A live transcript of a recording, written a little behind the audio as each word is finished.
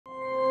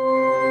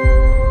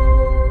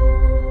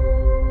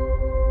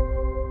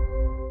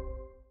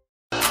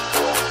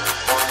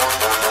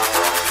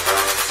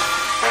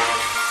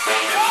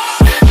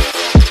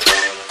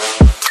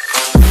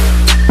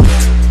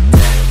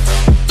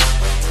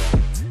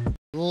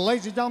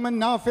Ladies and gentlemen,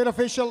 now for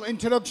official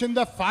introduction,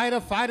 the fighter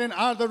fighting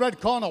out of the red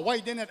corner,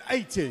 weighed in at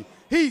 80.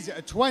 He's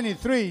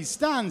 23,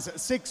 stands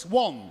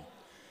 6'1".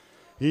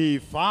 He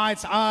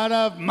fights out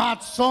of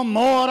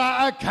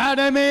Matsumura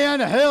Academy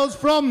and hails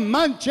from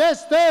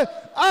Manchester,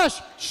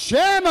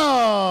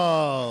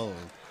 Shemeld.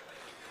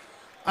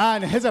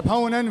 And his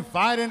opponent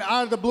fighting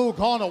out of the blue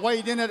corner,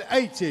 weighed in at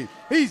 80.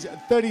 He's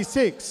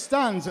 36,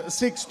 stands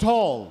 6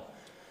 tall.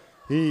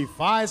 He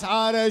fights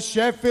out of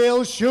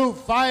Sheffield Shoot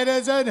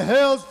Fighters and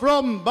hails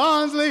from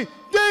Barnsley,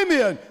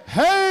 Damien,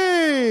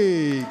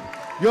 Haigh.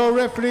 Your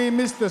referee,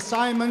 Mr.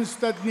 Simon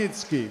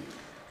Studnitsky.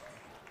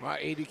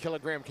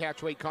 80-kilogram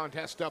catchweight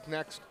contest up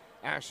next.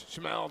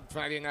 Shemeld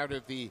fighting out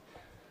of the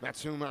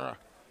Matsumura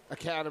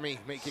Academy,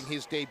 making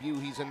his debut.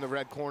 He's in the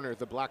red corner,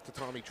 the black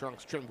tatami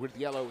trunks trimmed with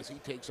yellow as he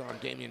takes on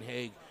Damien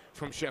Haigh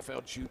from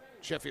Sheffield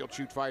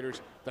Shoot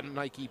Fighters, the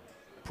Nike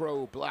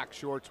Pro black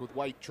shorts with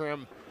white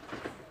trim.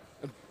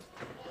 And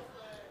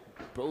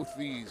both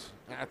these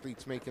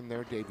athletes making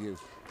their debut.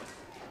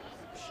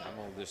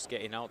 Shemeld just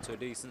getting out to a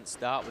decent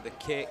start with the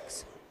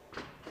kicks.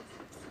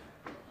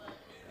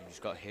 He's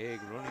got Haigh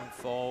running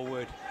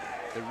forward.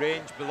 The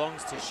range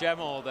belongs to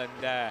Shemeld,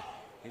 and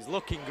he's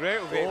looking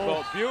great with it,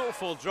 but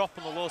beautiful drop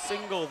on the low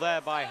single there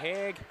by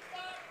Haigh.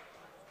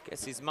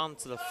 Gets his man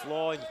to the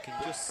floor, and you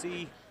can just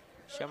see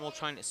Shemeld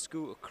trying to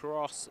scoot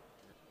across.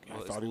 I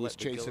thought he was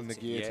chasing the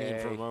guillotine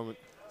for a moment.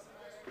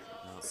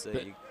 That's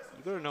it. You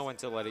got to know when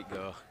to let it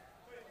go.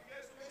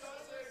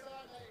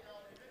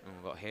 And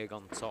we've got Haigh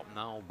on top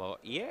now, but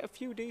yeah, a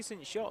few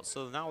decent shots,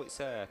 so now it's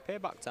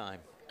payback time.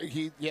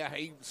 He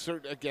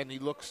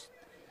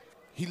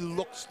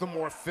looks the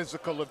more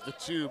physical of the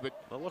two, but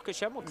look at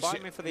Shemeld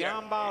climbing for the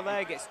armbar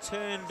there, gets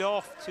turned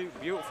off.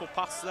 Beautiful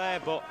pass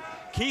there, but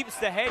keeps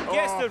the head,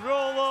 gets the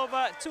roll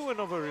over to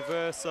another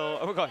reversal,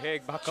 and we've got Haigh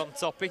back on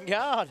top in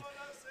guard.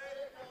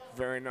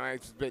 Very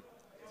nice, but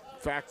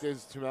fact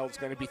is, Shemeld's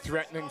going to be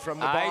threatening from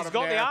the bottom. He's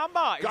got the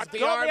armbar. He's got the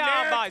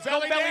armbar. He's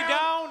got belly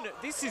down.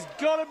 This has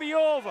got to be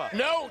over.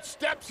 No,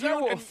 steps out.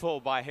 Beautiful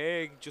by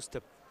Haigh, just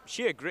a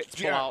sheer grit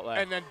to pull out there.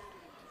 And then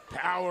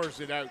powers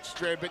it out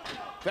straight, but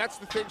that's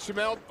the thing,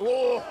 Shemeld,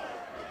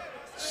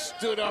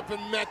 stood up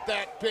and met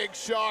that big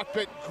shot,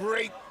 but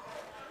great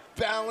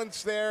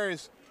balance there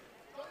as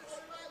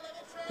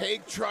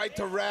Haigh tried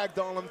to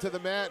ragdoll him to the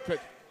mat, but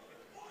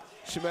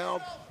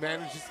Shemeld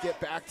manages to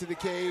get back to the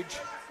cage.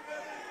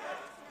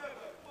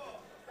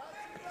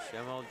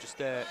 Shemeld just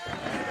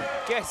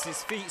gets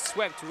his feet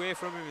swept away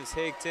from him as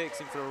Haigh takes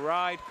him for a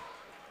ride.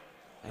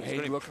 And he's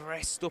going to be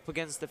pressed up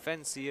against the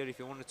fence here. If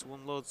he wanted to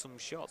unload some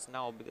shots,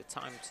 now will be the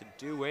time to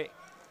do it.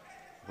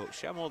 But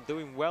Shemeld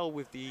doing well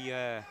with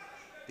the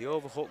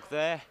overhook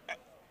there.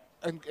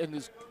 And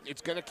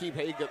it's going to keep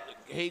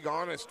Haigh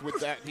honest with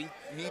that. He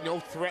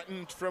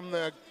threatened from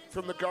the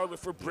guard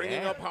for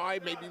bringing up high,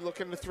 maybe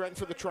looking to threaten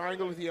for the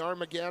triangle with the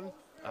arm again.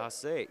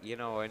 That's it, you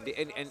know, and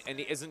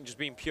it isn't just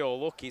been pure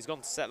luck. He's gone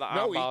to set that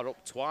armbar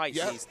up twice.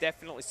 Yeah. He's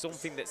definitely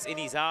something that's in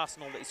his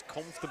arsenal that he's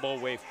comfortable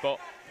with, but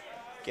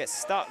gets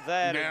stuck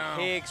there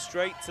and Haigh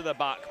straight to the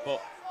back,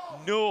 but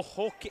no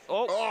hook.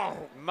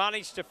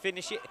 Managed to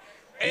finish it.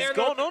 He's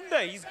gone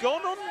under. He's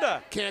gone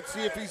under. Can't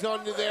see if he's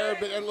under there,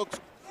 but it looks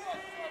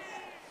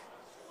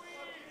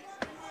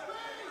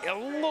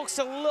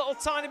a little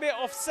tiny bit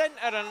off center,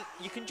 and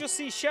you can just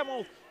see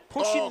Shemeld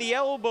pushing the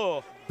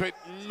elbow. But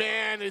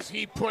man, is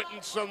he putting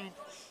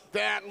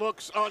that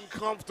looks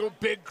uncomfortable.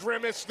 Big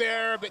grimace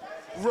there, but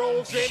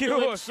rolls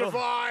into it,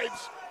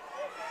 survives.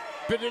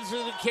 But this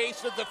is a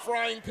case of the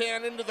frying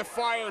pan into the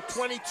fire.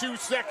 22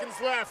 seconds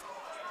left.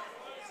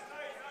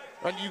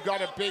 And you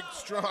got a big,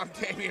 strong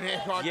Damien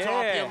Haigh on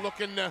top here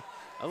looking to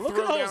look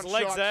at those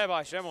legs there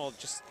by Shemeld.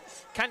 Just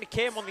kind of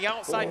came on the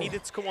outside,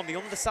 needed to come on the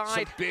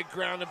underside. Some big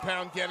ground and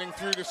pound getting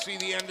through to see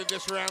the end of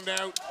this round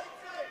out.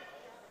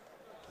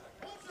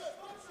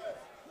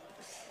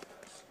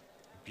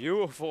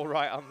 Beautiful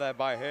right hand there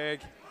by Haigh.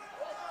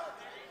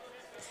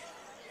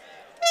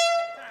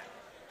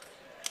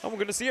 And we're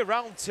going to see a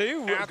round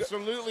two.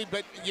 Absolutely,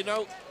 but you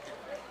know,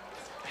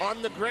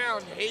 on the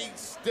ground,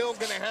 Haigh's still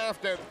going to have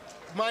to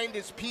mind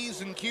his P's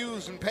and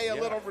Q's and pay a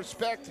little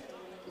respect.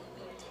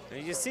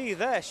 And you see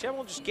there,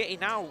 Shemeld just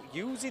getting out,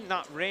 using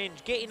that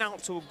range, getting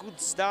out to a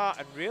good start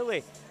and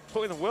really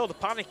putting the world of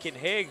panic in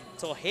Haigh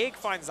until Haigh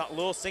finds that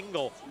low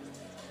single.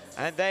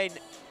 And then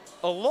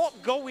a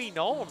lot going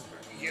on.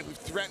 Yeah, we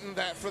threatened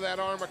that for that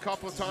arm a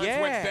couple of times,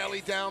 went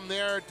belly down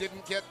there,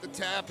 didn't get the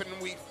tap, and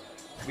we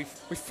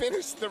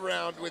finished the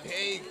round with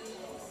Haigh.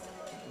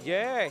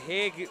 Yeah,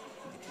 Haigh,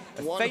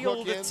 a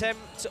failed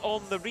attempt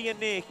on the rear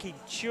naked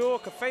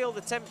choke, a failed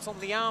attempt on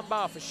the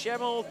armbar for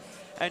Shemeld,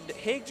 and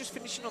Haigh just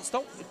finishing on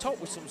top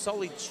with some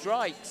solid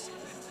strikes.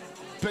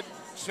 But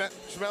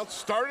Shemeld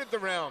started the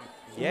round.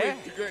 Yeah.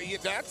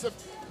 That's a...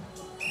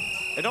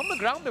 And on the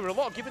ground, there were a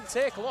lot of give and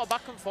take, a lot of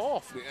back and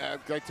forth. Yeah,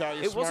 I tell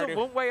you, it wasn't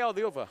one way or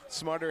the other.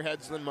 Smarter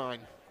heads than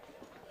mine.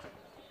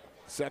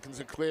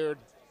 Seconds are cleared.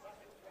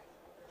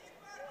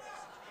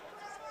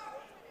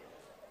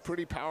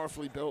 Pretty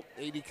powerfully built,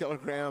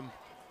 80-kilogram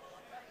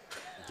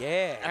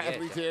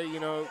athlete there, you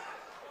know.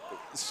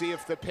 see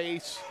if the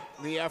pace,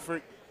 the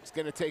effort is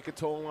going to take a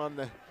toll on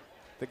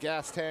the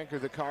gas tank or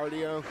the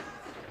cardio.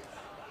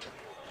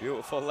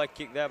 Beautiful leg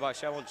kick there by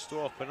Shemeld just to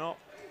open up.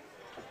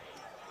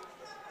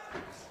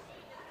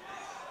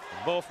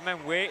 Both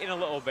men waiting a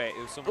little bit.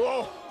 It was some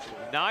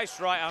nice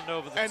right hand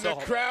over the top. And the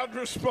crowd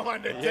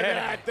responded to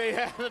that. They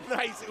had a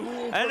nice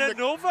ooh. And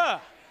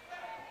another.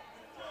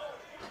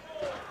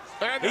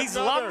 And he's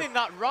landing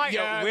that right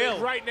at will.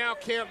 Right now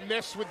can't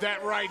miss with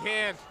that right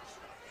hand.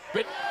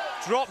 But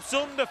drops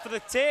under for the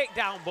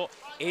takedown, but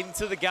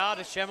into the guard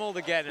of Shemeld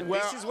again. And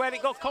this is where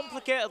it got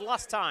complicated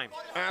last time.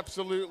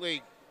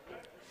 Absolutely.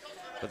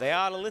 But they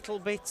are a little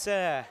bit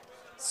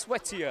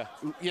sweatier.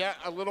 Yeah,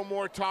 a little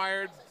more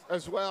tired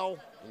as well.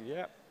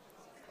 Yep.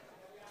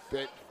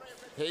 But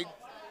Haigh,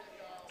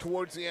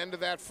 towards the end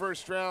of that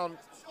first round,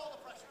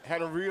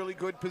 had a really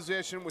good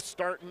position, was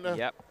starting to.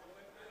 Yep.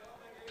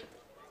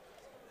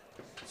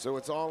 So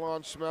it's all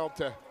on Shemeld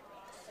to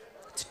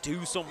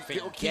do something.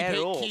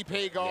 Keep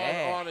Haigh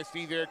honest.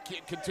 Either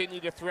continue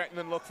to threaten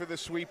and look for the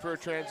sweeper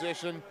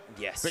transition.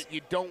 Yes. But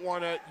you don't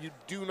want to. You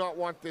do not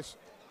want this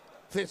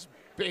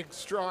big,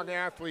 strong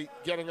athlete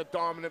getting a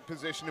dominant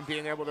position and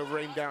being able to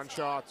rain down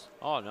shots.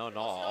 Oh no,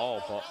 not at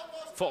all. But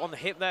foot on the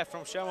hip there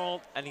from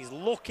Shemeld, and he's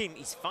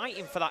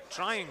fighting for that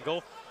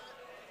triangle.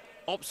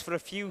 Opts for a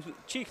few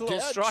cheeky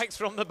little strikes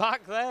from the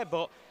back there,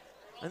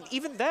 and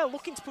even there,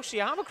 looking to push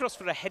the arm across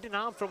for a head and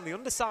arm from the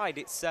underside.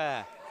 It's,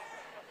 I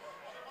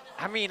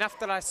mean,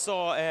 after I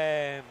saw,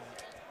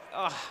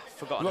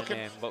 forgotten her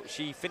name, but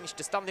she finished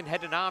a standing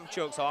head and arm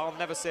choke, so I'll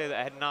never say that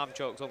a head and arm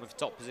choke's only for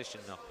top position,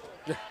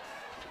 though.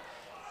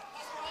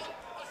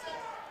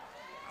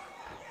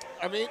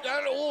 I mean,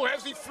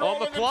 has he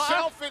thrown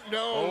himself in?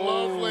 No,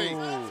 lovely.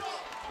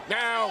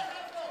 Now,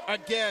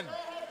 again.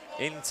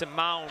 Into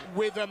mount.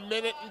 With a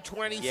minute and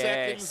 20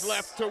 seconds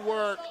left to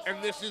work,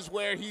 and this is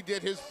where he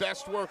did his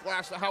best work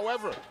last.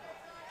 However,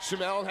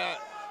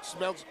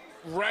 Shemeld's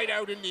right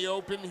out in the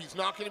open. He's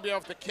not going to be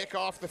able to kick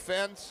off the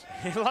fence.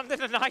 He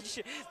landed a nice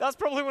shot. That's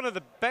probably one of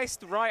the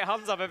best right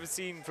hands I've ever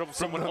seen from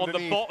someone on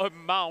the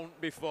bottom mount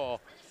before.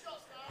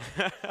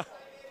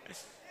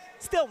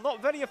 Still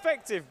not very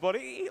effective, but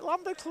he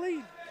landed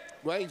clean.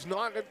 Well,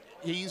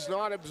 he's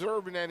not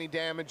absorbing any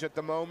damage at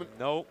the moment.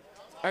 No.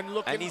 And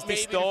he's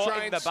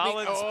distorting the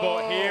balance,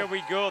 but here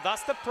we go.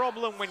 That's the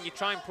problem when you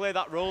try and play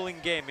that rolling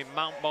game in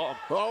mount bottom.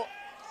 Well,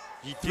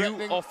 you do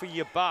offer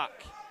your back.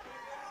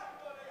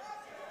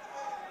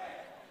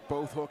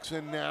 Both hooks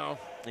in now.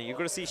 And you're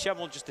going to see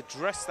Shemeld just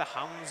address the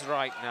hands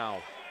right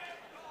now.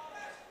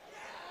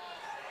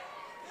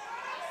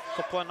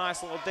 Couple of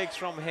nice little digs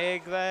from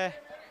Haigh there.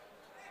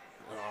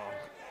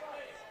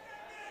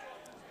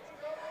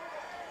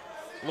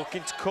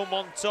 Looking to come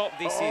on top.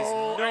 This is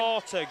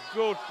not a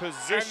good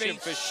position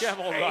for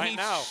Shemeld right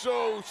now. He's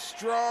so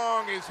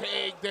strong as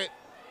Haigh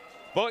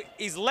but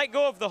he's let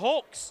go of the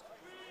hooks.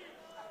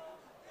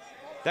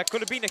 That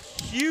could have been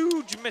a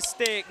huge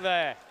mistake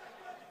there.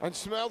 And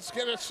Shemeld's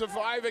going to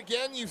survive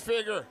again, you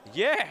figure.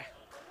 Yeah.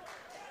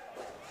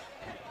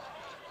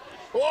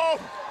 Oh!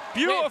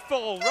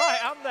 Beautiful right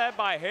hand there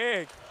by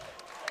Haigh.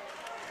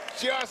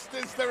 Just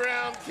as the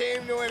round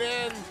came to an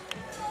end.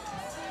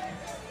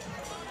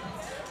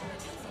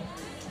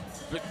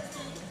 But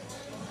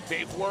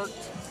they've worked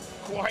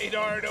quite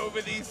hard over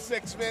these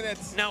 6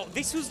 minutes. Now,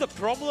 this was the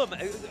problem.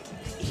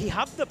 He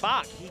had the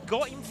back, he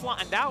got him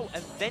flattened out,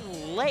 and then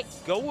let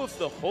go of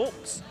the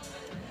hooks.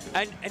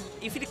 And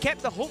if he'd have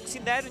kept the hooks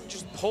in there and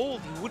just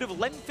pulled, he would have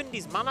lengthened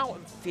his man out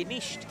and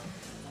finished.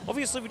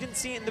 Obviously, we didn't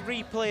see it in the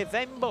replay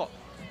then, but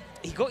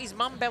he got his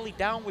man belly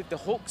down with the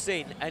hooks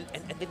in and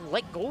then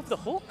let go of the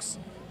hooks.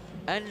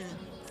 And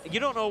you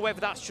don't know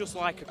whether that's just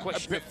like a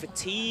question of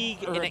fatigue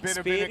or and a bit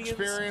of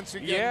inexperience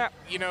again,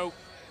 you know,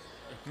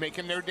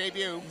 making their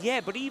debut.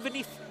 Yeah, but even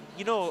if,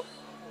 you know,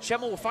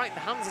 Shemeld were fighting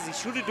the hands as he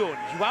should have done,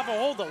 you have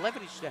all the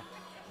leverage there.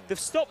 They've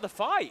stopped the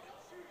fight.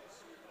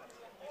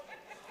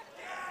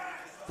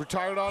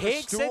 Retired on Haigh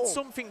a stool. said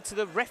something to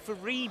the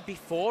referee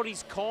before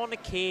his corner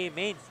came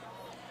in,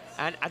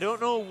 and I don't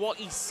know what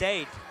he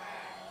said.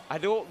 I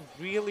don't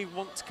really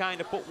want to kind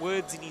of put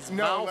words in his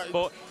mouth,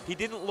 but he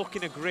didn't look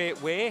in a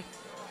great way.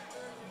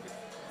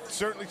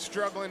 Certainly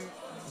struggling.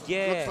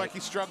 Yeah. Looks like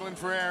he's struggling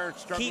for air.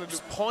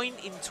 Keeps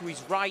pointing to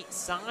his right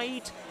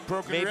side.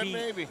 Broken rib,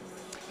 maybe.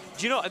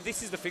 Do you know, and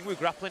this is the thing with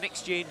grappling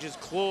exchanges,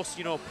 close,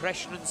 you know,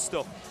 pressure and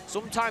stuff.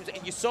 Sometimes,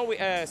 and you saw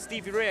it,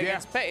 Stevie Ray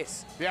against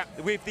Pettis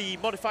with the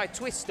modified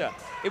twister.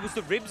 It was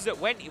the ribs that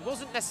went. It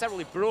wasn't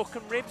necessarily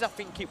broken ribs. I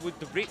think it was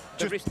the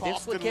wrist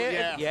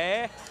dislocated.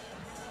 Yeah.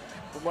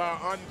 Well,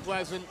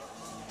 unpleasant.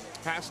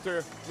 Has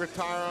to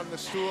retire on the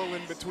stool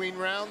in between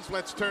rounds.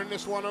 Let's turn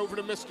this one over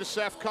to Mr.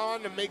 Seth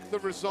Khan to make the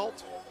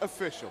result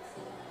official.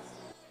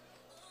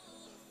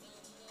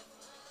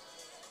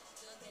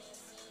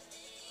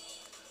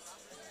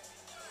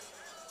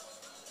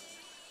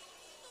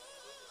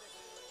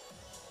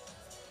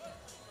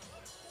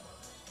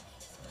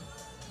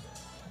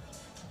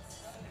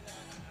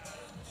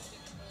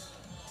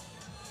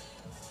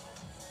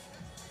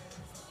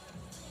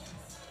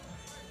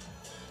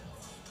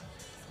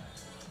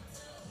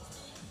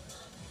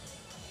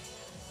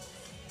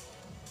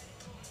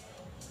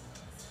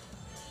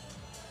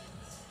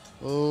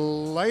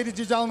 Ladies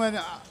and gentlemen,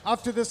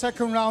 after the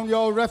second round,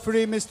 your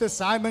referee, Mr.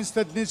 Simon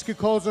Stadnitsky,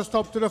 calls a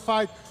stop to the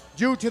fight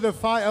due to the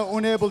fighter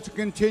unable to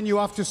continue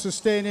after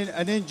sustaining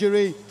an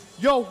injury.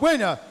 Your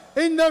winner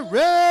in the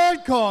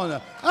red corner,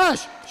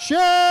 Ash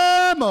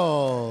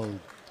Shemeld.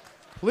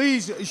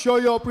 Please show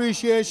your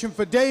appreciation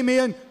for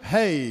Damien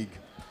Haigh.